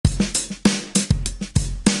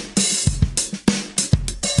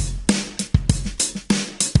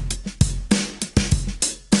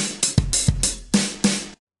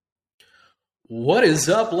What is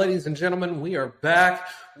up, ladies and gentlemen? We are back.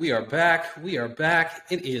 We are back. We are back.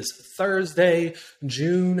 It is Thursday,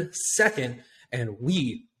 June 2nd, and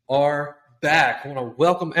we are back. I want to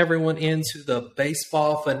welcome everyone into the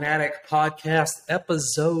Baseball Fanatic Podcast,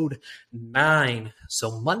 episode 9.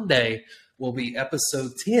 So Monday will be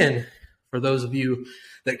episode 10 for those of you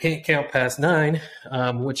that can't count past 9,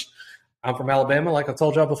 which I'm from Alabama. Like I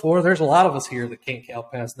told y'all before, there's a lot of us here that can't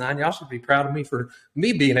count past 9. Y'all should be proud of me for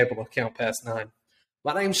me being able to count past 9.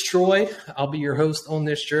 My name's Troy. I'll be your host on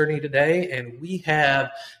this journey today, and we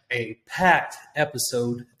have a packed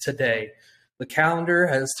episode today. The calendar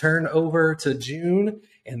has turned over to June,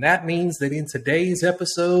 and that means that in today's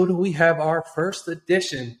episode, we have our first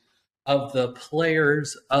edition of the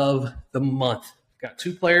Players of the Month. Got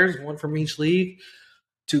 2 players, one from each league,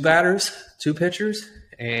 2 batters, 2 pitchers,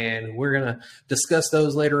 and we're going to discuss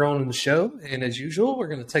those later on in the show. And as usual, we're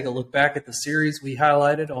going to take a look back at the series we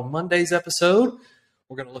highlighted on Monday's episode.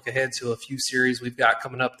 We're going to look ahead to a few series we've got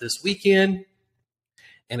coming up this weekend.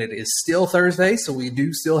 And it is still Thursday, so we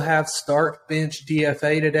do still have Start Bench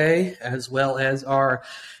DFA today, as well as our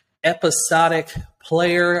episodic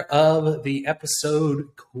Player of the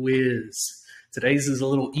Episode quiz. Today's is a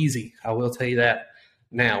little easy, I will tell you that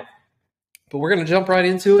now. But we're going to jump right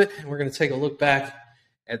into it, and we're going to take a look back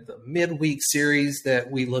at the midweek series that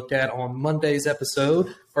we looked at on Monday's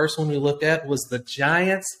episode. First one we looked at was the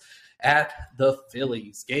Giants at the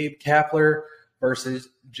Phillies. Gabe Kapler versus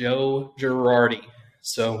Joe Girardi.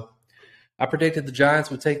 So I predicted the Giants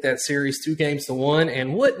would take that series 2-1,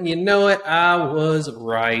 and wouldn't you know it, I was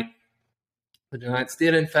right. The Giants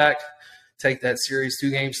did, in fact, take that series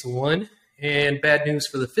 2-1. And bad news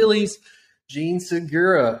for the Phillies, Gene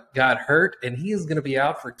Segura got hurt, and he is going to be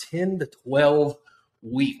out for 10 to 12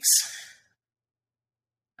 weeks.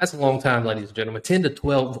 That's a long time, ladies and gentlemen. 10 to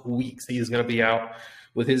 12 weeks he is going to be out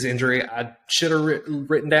with his injury. I should have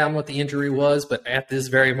written down what the injury was, but at this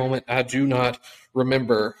very moment, I do not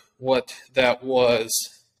remember what that was.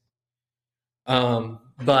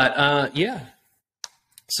 Yeah.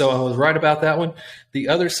 So I was right about that one. The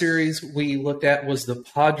other series we looked at was the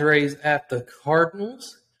Padres at the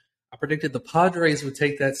Cardinals. I predicted the Padres would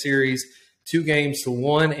take that series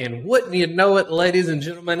 2-1, and wouldn't you know it, ladies and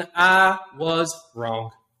gentlemen, I was wrong.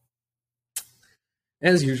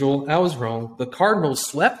 As usual, I was wrong. The Cardinals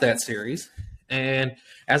swept that series, and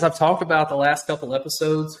as I've talked about the last couple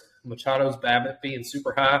episodes, Machado's BABIP being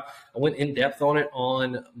super high, I went in depth on it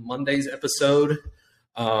on Monday's episode.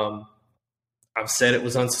 I've said it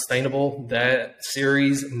was unsustainable. That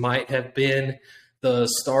series might have been the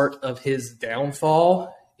start of his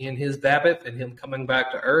downfall in his BABIP and him coming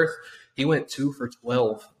back to earth. He went 2 for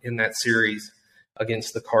 12 in that series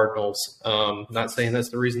against the Cardinals. Not saying that's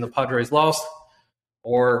the reason the Padres lost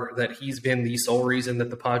or that he's been the sole reason that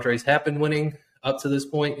the Padres have been winning up to this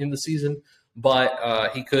point in the season,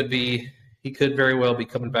 but he could very well be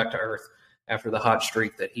coming back to earth after the hot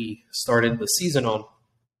streak that he started the season on.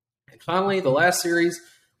 And finally, the last series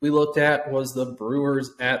we looked at was the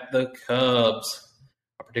Brewers at the Cubs.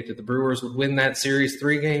 I predicted the Brewers would win that series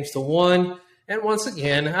 3-1. And once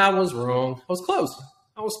again, I was wrong. I was close.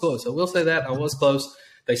 I will say that. I was close.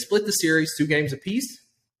 They split the series 2 games apiece.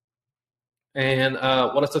 And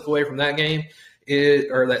what I took away from that game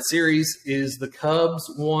that series is the Cubs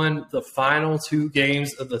won the final 2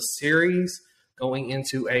 games of the series, going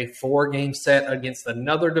into a 4-game set against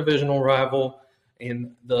another divisional rival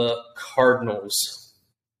in the Cardinals.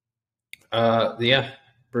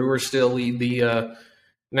 Brewers still lead the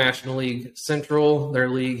National League Central. Their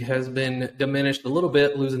league has been diminished a little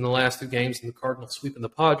bit, losing the last 2 games and the Cardinals sweeping the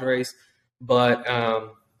Padres. But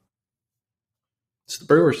it's the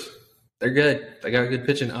Brewers. They're good. They got good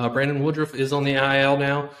pitching. Brandon Woodruff is on the IL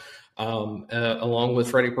now, along with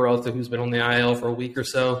Freddie Peralta, who's been on the IL for a week or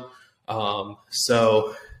so.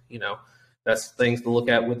 That's things to look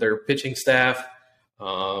at with their pitching staff.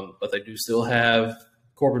 But they do still have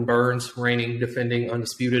Corbin Burns, reigning, defending,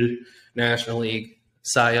 undisputed National League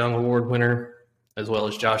Cy Young Award winner, as well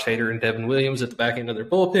as Josh Hader and Devin Williams at the back end of their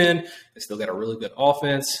bullpen. They still got a really good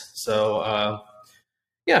offense. So,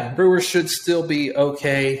 Brewers should still be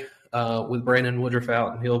okay with Brandon Woodruff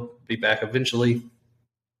out, and he'll be back eventually.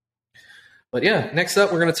 But, next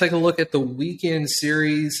up, we're going to take a look at the weekend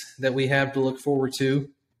series that we have to look forward to.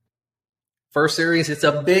 First series, it's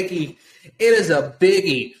a biggie. It is a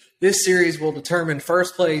biggie. This series will determine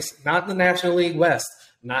first place, not in the National League West,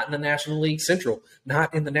 not in the National League Central,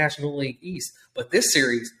 not in the National League East, but this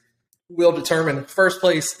series will determine first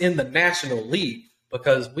place in the National League,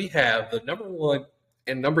 because we have the number 1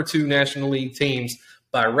 and number 2 National League teams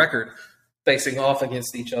by record facing off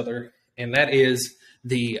against each other, and that is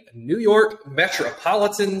the New York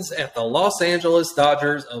Metropolitans at the Los Angeles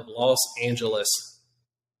Dodgers of Los Angeles.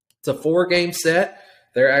 It's a 4-game set.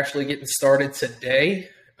 They're actually getting started today,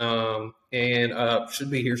 and should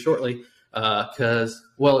be here shortly because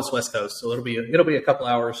it's West Coast, so it'll be a couple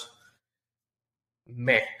hours.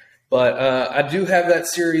 But I do have that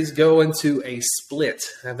series go into a split.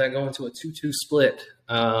 I have that going to a 2-2 split.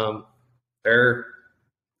 I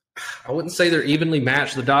wouldn't say they're evenly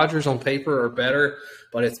matched. The Dodgers on paper are better,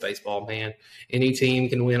 but it's baseball, man. Any team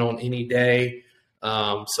can win on any day.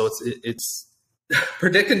 So it's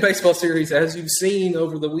predicting baseball series, as you've seen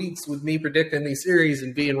over the weeks with me predicting these series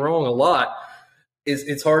and being wrong a lot.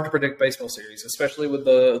 It's hard to predict baseball series, especially with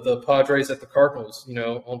the Padres at the Cardinals. You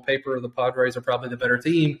know, on paper, the Padres are probably the better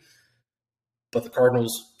team, but the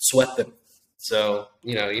Cardinals swept them. So,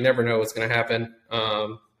 you know, you never know what's going to happen.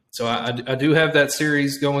 So I do have that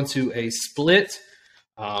series going to a split.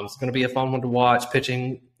 It's going to be a fun one to watch.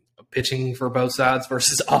 Pitching for both sides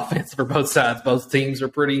versus offense for both sides. Both teams are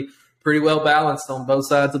pretty well balanced on both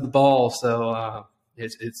sides of the ball. So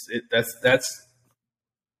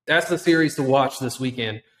that's the series to watch this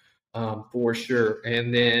weekend for sure.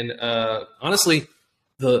 And then honestly,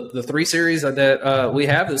 the 3 series that we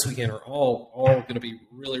have this weekend are all going to be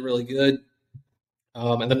really, really good.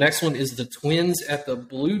 And the next one is the Twins at the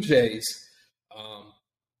Blue Jays.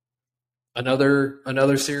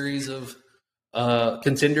 Another series of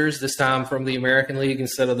contenders, this time from the American League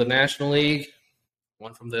instead of the National League.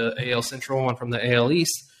 One from the AL Central, one from the AL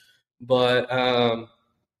East. But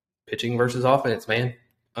pitching versus offense, man.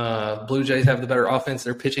 Blue Jays have the better offense.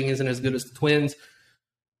 Their pitching isn't as good as the Twins.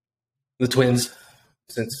 The Twins,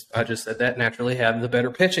 since I just said that, naturally have the better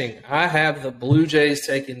pitching. I have the Blue Jays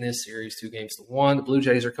taking this series 2-1. The Blue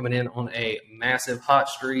Jays are coming in on a massive hot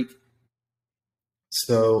streak.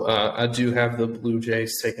 So I do have the Blue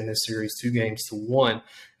Jays taking this series 2-1.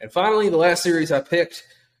 And finally, the last series I picked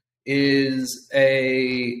is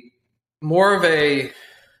more of a,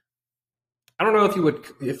 I don't know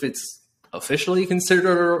if it's officially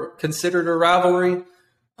considered a rivalry.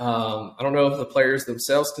 I don't know if the players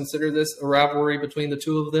themselves consider this a rivalry between the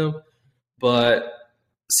two of them, but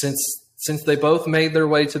since they both made their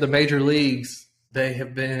way to the major leagues, they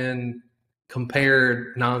have been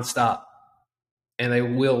compared nonstop, and they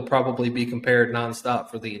will probably be compared nonstop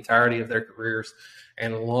for the entirety of their careers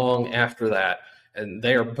and long after that. And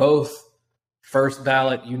they are both first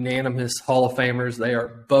ballot unanimous Hall of Famers. They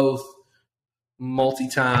are both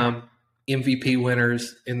multi-time MVP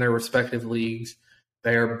winners in their respective leagues.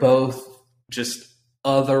 They are both just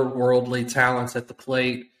otherworldly talents at the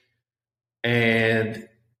plate, and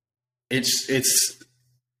it's.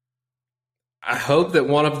 I hope that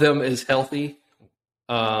one of them is healthy.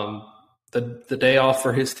 The day off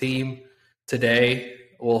for his team today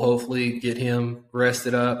will hopefully get him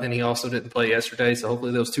rested up, and he also didn't play yesterday, so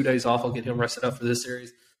hopefully those 2 days off will get him rested up for this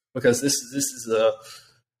series, because this is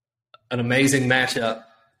an amazing matchup.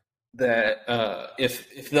 That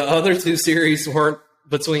if the other 2 series weren't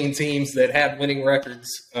between teams that had winning records,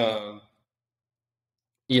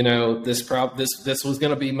 this was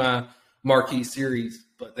going to be my marquee series.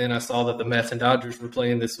 But then I saw that the Mets and Dodgers were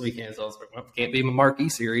playing this weekend, so I was like, well, it can't be my marquee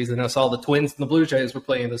series. And I saw the Twins and the Blue Jays were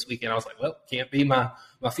playing this weekend. I was like, well, it can't be my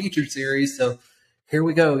featured series. So here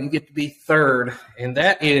we go. You get to be third, and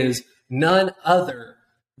that is none other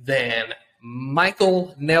than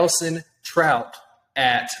Michael Nelson Trout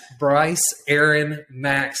at Bryce Aaron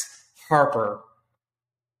Max Harper.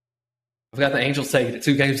 I've got the Angels taking it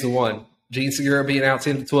 2-1. Gene Segura being out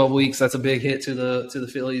 10 to 12 weeks, that's a big hit to the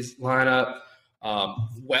Phillies lineup.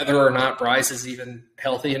 Whether or not Bryce is even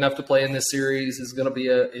healthy enough to play in this series is going to be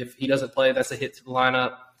if he doesn't play, that's a hit to the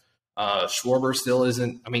lineup. Schwarber still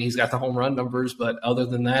isn't. I mean, he's got the home run numbers, but other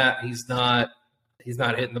than that, he's not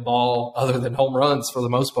hitting the ball other than home runs for the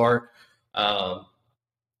most part.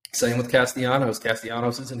 Same with Castellanos.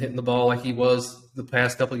 Castellanos isn't hitting the ball like he was the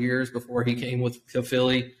past couple of years before he came with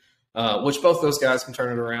Philly, which both those guys can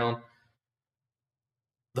turn it around.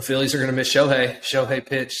 The Phillies are going to miss Shohei. Shohei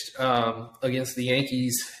pitched against the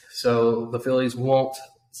Yankees, so the Phillies won't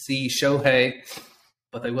see Shohei,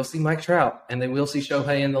 but they will see Mike Trout, and they will see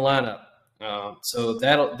Shohei in the lineup. So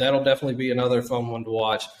that'll definitely be another fun one to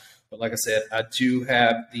watch. But like I said, I do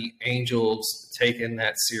have the Angels taking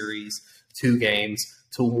that series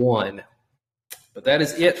 2-1. But that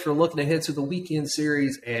is it for looking ahead to the weekend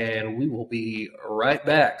series, and we will be right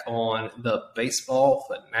back on the Baseball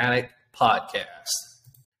Fanatic Podcast.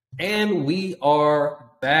 And we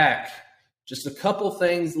are back. Just a couple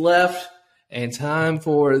things left, and time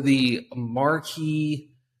for the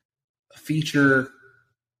marquee feature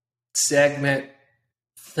segment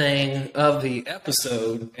thing of the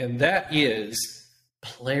episode, and that is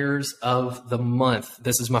Players of the Month.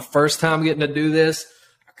 This is my first time getting to do this.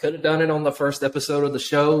 I could have done it on the first episode of the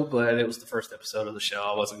show, but it was the first episode of the show.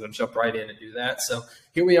 I wasn't going to jump right in and do that. So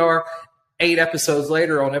here we are, 8 episodes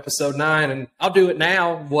later on episode 9, and I'll do it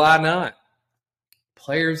now. Why not?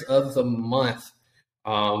 Players of the Month.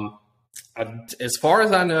 As far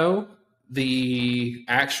as I know, the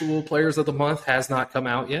actual Players of the Month has not come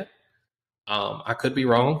out yet. I could be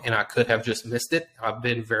wrong, and I could have just missed it. I've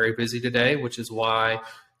been very busy today, which is why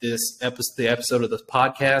the episode of this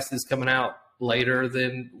podcast is coming out way later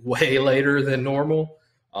than normal.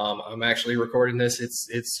 I'm actually recording this.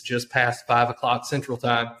 It's just past 5 o'clock Central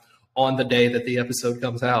Time on the day that the episode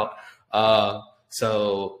comes out.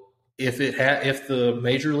 So if the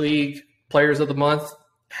Major League Players of the Month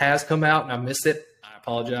has come out and I missed it, I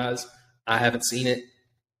apologize. I haven't seen it.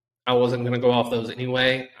 I wasn't going to go off those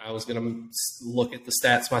anyway. I was going to look at the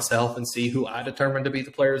stats myself and see who I determined to be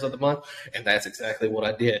the Players of the Month, and that's exactly what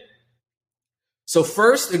I did. So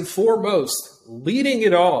first and foremost, leading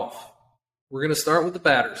it off, we're going to start with the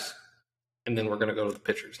batters, and then we're going to go to the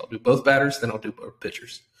pitchers. I'll do both batters, then I'll do both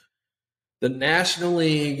pitchers. The National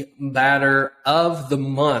League Batter of the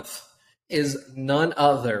Month is none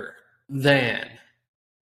other than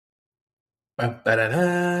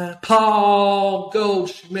Paul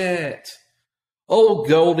Goldschmidt. Old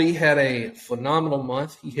Goldie had a phenomenal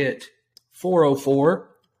month. He hit 404,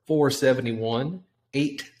 471,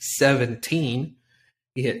 817.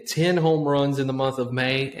 He hit 10 home runs in the month of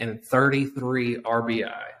May and 33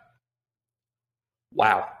 RBI.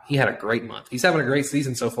 Wow, he had a great month. He's having a great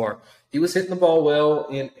season so far. He was hitting the ball well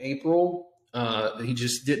in April. He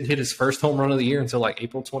just didn't hit his first home run of the year until like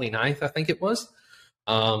April 29th, I think it was.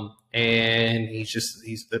 And he's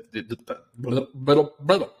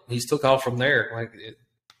took off from there.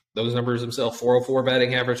 Those numbers himself: 404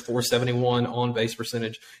 batting average, 471 on base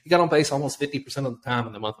percentage. He got on base almost 50% of the time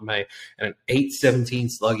in the month of May, and an 817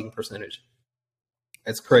 slugging percentage.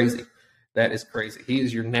 That's crazy. That is crazy. He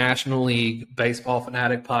is your National League Baseball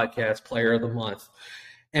Fanatic Podcast Player of the Month.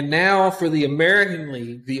 And now for the American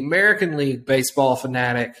League Baseball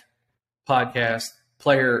Fanatic Podcast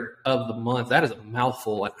Player of the Month. That is a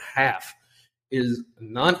mouthful and a half. Is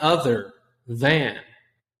none other than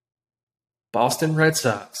Boston Red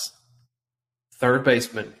Sox third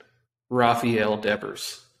baseman Rafael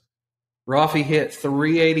Devers. Rafi hit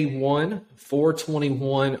 381,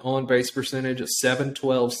 421 on base percentage, a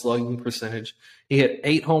 712 slugging percentage. He hit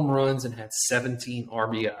 8 home runs and had 17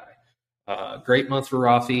 RBI. Great month for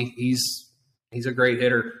Rafi. He's a great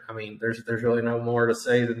hitter. I mean, there's really no more to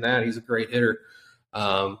say than that. He's a great hitter.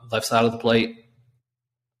 Left side of the plate,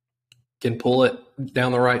 can pull it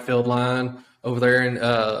down the right field line over there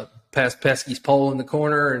and past Pesky's pole in the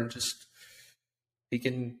corner, and just he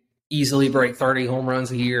can easily break 30 home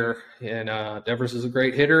runs a year. And Devers is a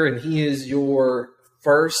great hitter, and he is your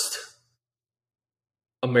first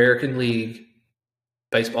American League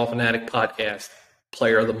Baseball Fanatic Podcast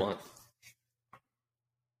Player of the Month.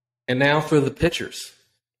 And now for the pitchers.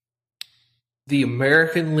 The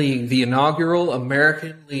American League, the inaugural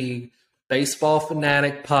American League Baseball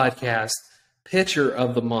Fanatic Podcast Pitcher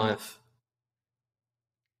of the Month,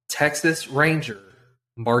 Texas Ranger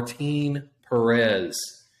Martin Perez.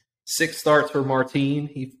 6 starts for Martin.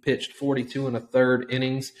 He pitched 42 1/3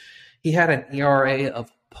 innings. He had an ERA of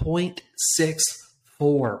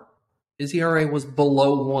 .64. His ERA was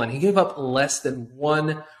below 1. He gave up less than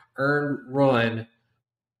 1 earned run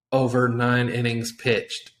over 9 innings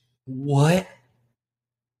pitched. What?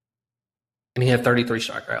 And he had 33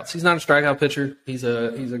 strikeouts. He's not a strikeout pitcher. He's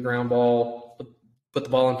a ground ball, put the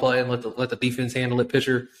ball in play and let the defense handle it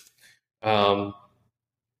pitcher. But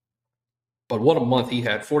what a month he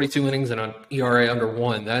had. 42 innings and an ERA under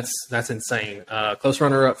 1. That's insane. Close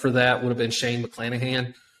runner-up for that would have been Shane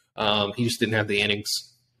McClanahan. He just didn't have the innings.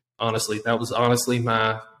 Honestly, that was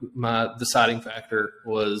my deciding factor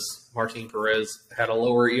was Martin Perez had a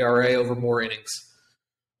lower ERA over more innings.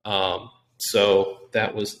 So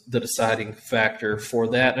that was the deciding factor for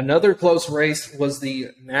that. Another close race was the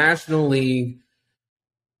National League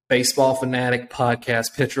Baseball Fanatic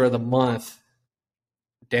Podcast Pitcher of the Month.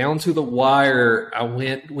 Down to the wire, I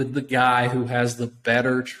went with the guy who has the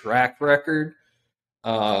better track record.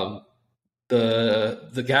 The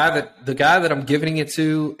guy that I'm giving it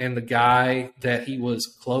to and the guy that he was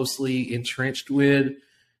closely entrenched with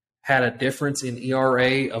had a difference in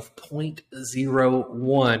ERA of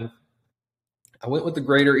 .01. I went with the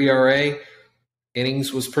greater ERA.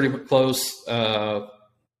 Innings was pretty close. I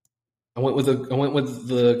went with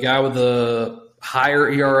the guy with the higher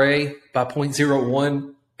ERA by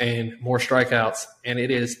 .01, and more strikeouts. And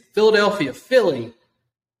it is Philadelphia Philly,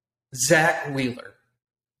 Zach Wheeler.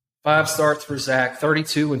 5 starts for Zach,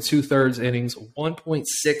 32 2/3 innings,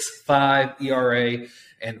 1.65 ERA,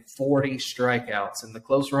 and 40 strikeouts. And the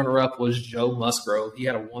close runner-up was Joe Musgrove. He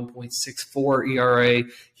had a 1.64 ERA.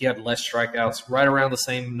 He had less strikeouts, right around the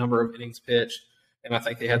same number of innings pitched. And I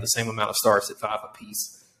think they had the same amount of starts at 5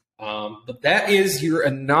 apiece. But that is your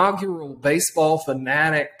inaugural Baseball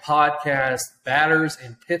Fanatic podcast, Batters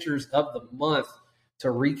and Pitchers of the Month. To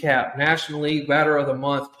recap, National League Batter of the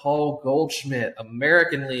Month, Paul Goldschmidt.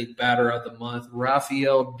 American League Batter of the Month,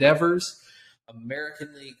 Rafael Devers.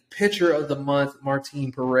 American League Pitcher of the Month,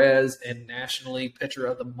 Martin Perez. And National League Pitcher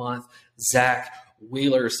of the Month, Zach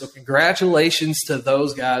Wheeler. So congratulations to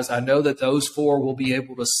those guys. I know that those 4 will be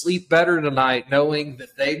able to sleep better tonight knowing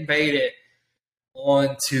that they made it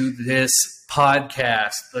onto this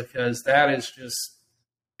podcast, because that is just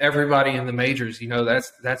everybody in the majors. You know,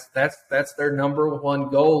 that's their number one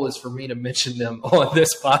goal, is for me to mention them on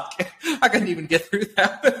this podcast. I couldn't even get through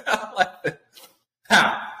that without laughing.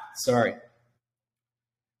 Sorry.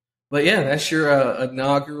 But yeah, that's your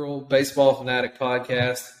inaugural Baseball Fanatic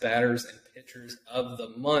podcast, Batters and Pitchers of the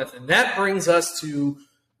Month. And that brings us to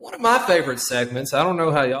one of my favorite segments. I don't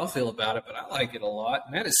know how y'all feel about it, but I like it a lot.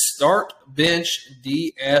 And that is Start, Bench,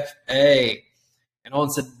 DFA. And on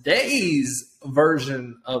today's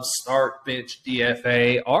version of Start, Bench,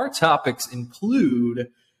 DFA, our topics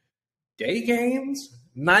include day games,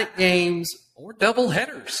 night games, or double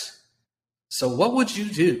headers. So what would you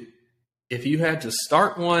do if you had to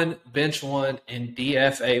start one, bench one, and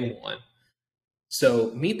DFA one?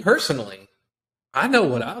 So me personally, I know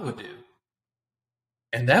what I would do.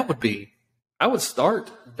 And that would be, I would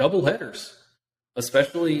start double headers,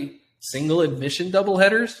 especially single admission double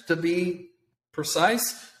headers, to be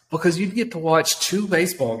precise, because you'd get to watch 2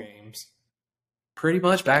 baseball games pretty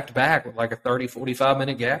much back to back with like a 30, 45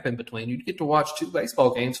 minute gap in between. You'd get to watch 2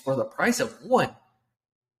 baseball games for the price of 1.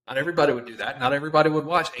 Not everybody would do that. Not everybody would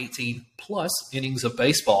watch 18 plus innings of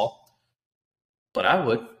baseball, but I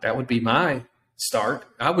would. That would be my start.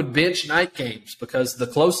 I would bench night games, because the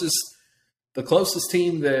closest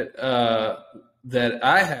team that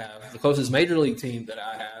I have, the closest major league team that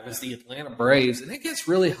I have, is the Atlanta Braves, and it gets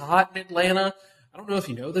really hot in Atlanta. I don't know if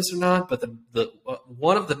you know this or not, but the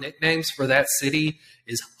one of the nicknames for that city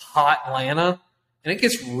is Hot Atlanta, and it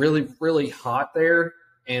gets really, really hot there.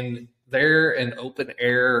 And they're an open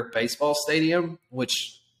air baseball stadium,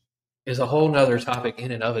 which is a whole nother topic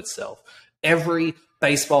in and of itself. Every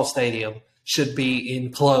baseball stadium should be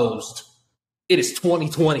enclosed. It is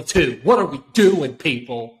 2022. What are we doing,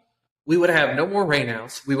 people? We would have no more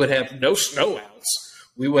rainouts. We would have no snowouts.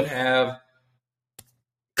 We would have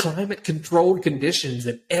climate-controlled conditions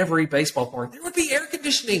in every baseball park. There would be air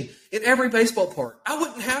conditioning in every baseball park. I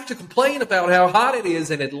wouldn't have to complain about how hot it is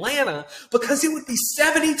in Atlanta, because it would be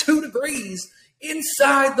 72 degrees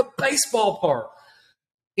inside the baseball park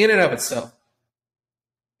in and of itself.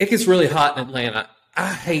 It gets really hot in Atlanta.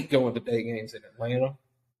 I hate going to day games in Atlanta.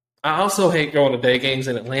 I also hate going to day games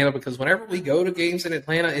in Atlanta, because whenever we go to games in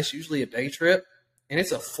Atlanta, it's usually a day trip. And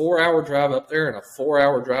it's a 4-hour drive up there and a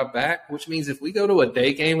 4-hour drive back, which means if we go to a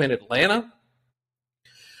day game in Atlanta,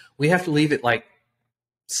 we have to leave at like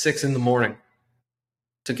 6 in the morning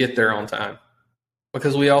to get there on time,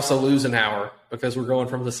 because we also lose an hour because we're going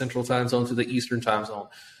from the central time zone to the eastern time zone.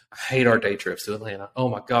 I hate our day trips to Atlanta. Oh,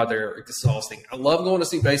 my God, they're exhausting. I love going to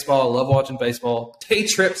see baseball. I love watching baseball. Day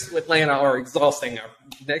trips to Atlanta are exhausting.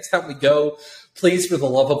 Next time we go, please, for the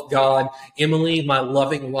love of God, Emily, my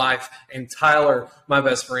loving wife, and Tyler, my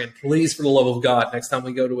best friend, please, for the love of God, next time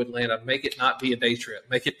we go to Atlanta, make it not be a day trip.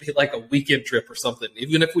 Make it be like a weekend trip or something.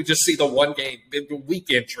 Even if we just see the one game, a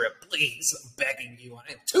weekend trip, please, I'm begging you.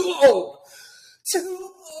 I am too old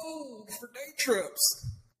for day trips.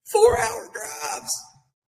 4-hour drives.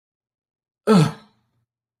 Ugh.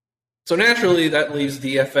 So naturally, that leaves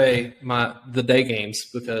DFA the day games,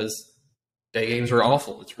 because day games are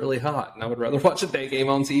awful. It's really hot, and I would rather watch a day game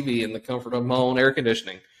on TV in the comfort of my own air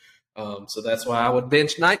conditioning. So that's why I would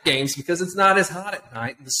bench night games, because it's not as hot at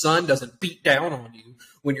night, and the sun doesn't beat down on you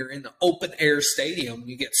when you're in the open air stadium.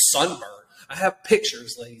 You get sunburned. I have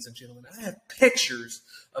pictures, ladies and gentlemen. I have pictures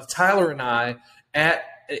of Tyler and I at,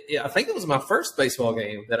 I think it was my first baseball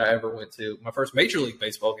game that I ever went to, my first Major League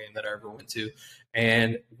Baseball game that I ever went to.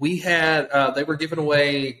 And we had, they were giving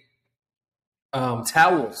away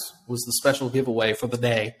towels, was the special giveaway for the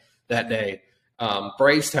day, that day.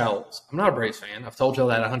 Braves towels. I'm not a Braves fan. I've told y'all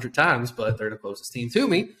that 100 times, but they're the closest team to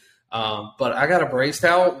me. But I got a Braves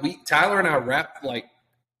towel. Tyler and I wrapped,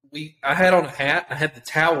 I had on a hat. I had the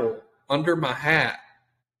towel under my hat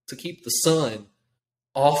to keep the sun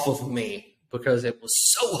off of me because it was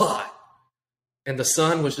so hot. And the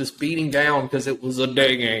sun was just beating down because it was a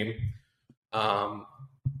day game.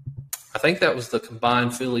 I think that was the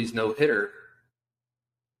combined Phillies no-hitter.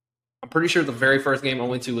 I'm pretty sure the very first game I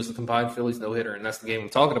went to was the combined Phillies no-hitter, and that's the game I'm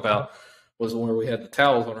talking about, was where we had the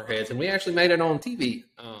towels on our heads. And we actually made it on TV.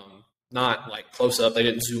 Not like close up. They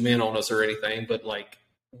didn't zoom in on us or anything, but like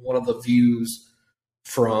one of the views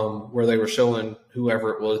from where they were showing whoever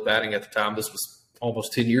it was batting at the time, this was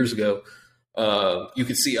almost 10 years ago, you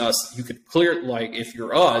could see us. You could clear, like, if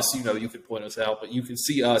you're us, you know, you could point us out, but you can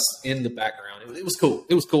see us in the background. It was cool.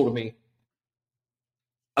 It was cool to me.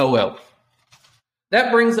 Oh, well.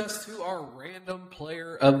 That brings us to our random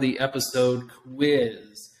player of the episode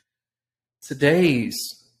quiz. Today's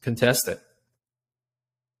contestant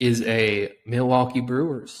is a Milwaukee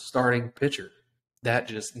Brewers starting pitcher. That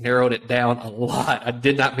just narrowed it down a lot. I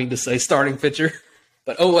did not mean to say starting pitcher,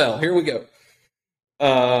 but oh well, here we go.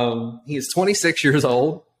 He is 26 years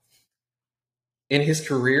old. In his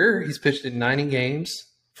career, he's pitched in 90 games,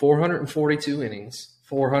 442 innings,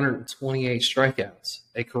 428 strikeouts,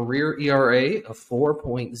 a career ERA of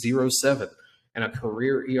 4.07, and a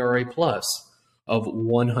career ERA plus of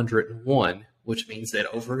 101, which means that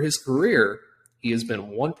over his career, he has been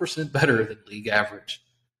 1% better than league average.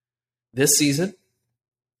 This season,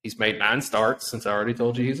 he's made 9 starts. Since I already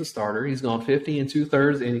told you he's a starter, he's gone 50 and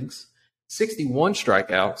 2/3 innings, 61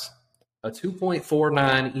 strikeouts, a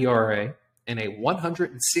 2.49 ERA, and a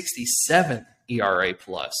 167 ERA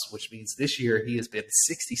plus, which means this year he has been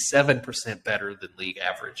 67% better than league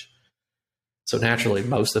average. So naturally,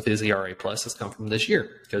 most of his ERA plus has come from this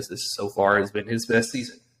year because this so far has been his best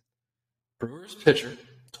season. Brewers pitcher,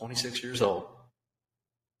 26 years old.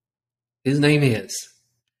 His name is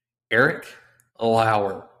Eric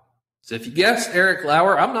Lauer. So if you guessed Eric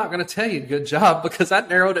Lauer, I'm not going to tell you good job because I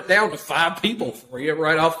narrowed it down to 5 people for you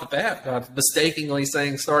right off the bat by mistakenly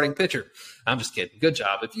saying starting pitcher. I'm just kidding. Good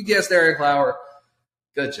job. If you guessed Eric Lauer,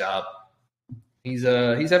 good job. He's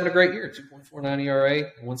having a great year. 2.49 ERA,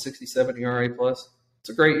 167 ERA plus. It's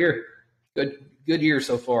a great year. Good year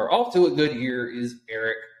so far. Off to a good year is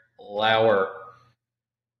Eric Lauer.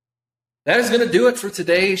 That is going to do it for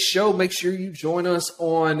today's show. Make sure you join us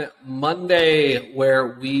on Monday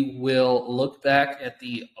where we will look back at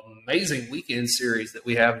the amazing weekend series that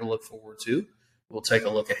we have to look forward to. We'll take a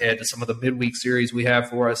look ahead to some of the midweek series we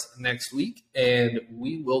have for us next week, and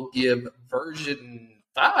we will give version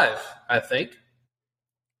 5, I think,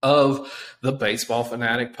 of the Baseball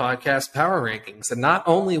Fanatic Podcast Power Rankings. And not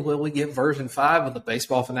only will we give version 5 of the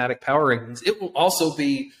Baseball Fanatic Power Rankings, it will also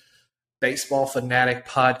be Baseball Fanatic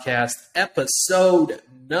Podcast episode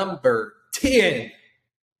number 10. If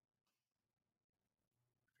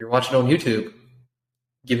you're watching on YouTube,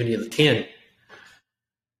 giving you the 10.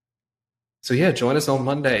 So yeah, join us on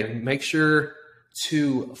Monday. Make sure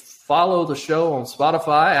to follow the show on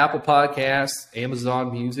Spotify, Apple Podcasts,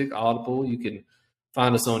 Amazon Music, Audible. You can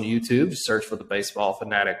find us on YouTube. Just search for the Baseball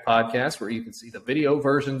Fanatic Podcast where you can see the video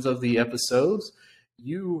versions of the episodes.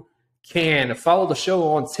 You can follow the show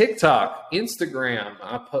on TikTok, Instagram.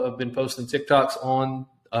 I've been posting TikToks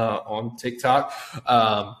on TikTok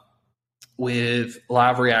with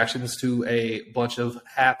live reactions to a bunch of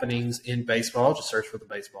happenings in baseball. Just search for the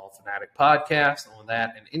Baseball Fanatic Podcast on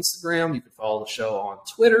that and Instagram. You can follow the show on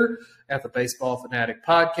Twitter at the Baseball Fanatic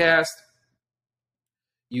Podcast.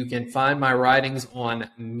 You can find my writings on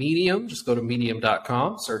Medium. Just go to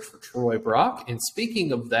medium.com, search for Troy Brock. And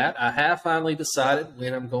speaking of that, I have finally decided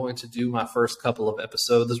when I'm going to do my first couple of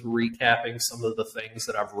episodes recapping some of the things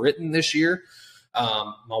that I've written this year.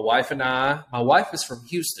 My wife is from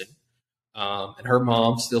Houston, and her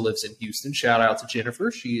mom still lives in Houston. Shout out to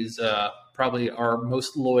Jennifer. She is probably our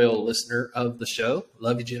most loyal listener of the show.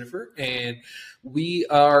 Love you, Jennifer. And we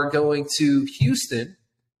are going to Houston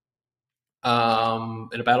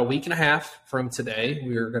in about a week and a half from today.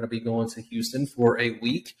 We are going to be going to Houston for a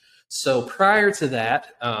week. So prior to that,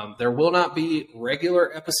 there will not be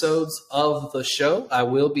regular episodes of the show. I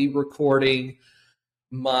will be recording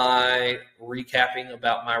my recapping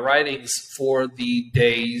about my writings for the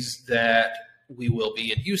days that we will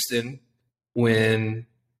be in Houston when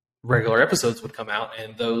regular episodes would come out,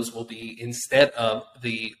 and those will be instead of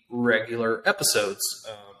the regular episodes.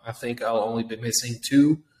 I think I'll only be missing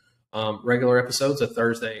 2 regular episodes, a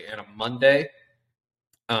Thursday and a Monday.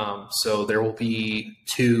 So there will be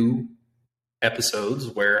 2 episodes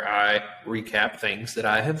where I recap things that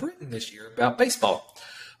I have written this year about baseball.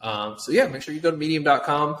 So yeah, make sure you go to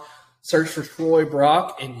medium.com, search for Troy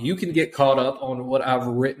Brock, and you can get caught up on what I've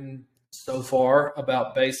written so far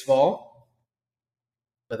about baseball.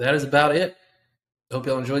 But that is about it. Hope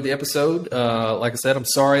y'all enjoyed the episode. Like I said, I'm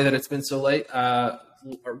sorry that it's been so late, or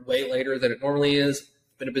way later than it normally is.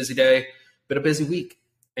 Been a busy day, been a busy week,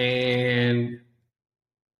 and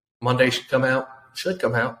Monday should come out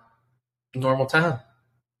normal time.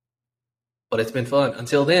 But it's been fun.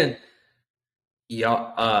 Until then,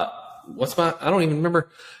 y'all, I don't even remember.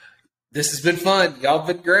 This has been fun. Y'all have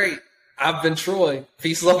been great. I've been Troy.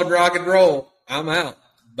 Peace, love, and rock and roll. I'm out.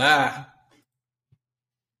 Bye.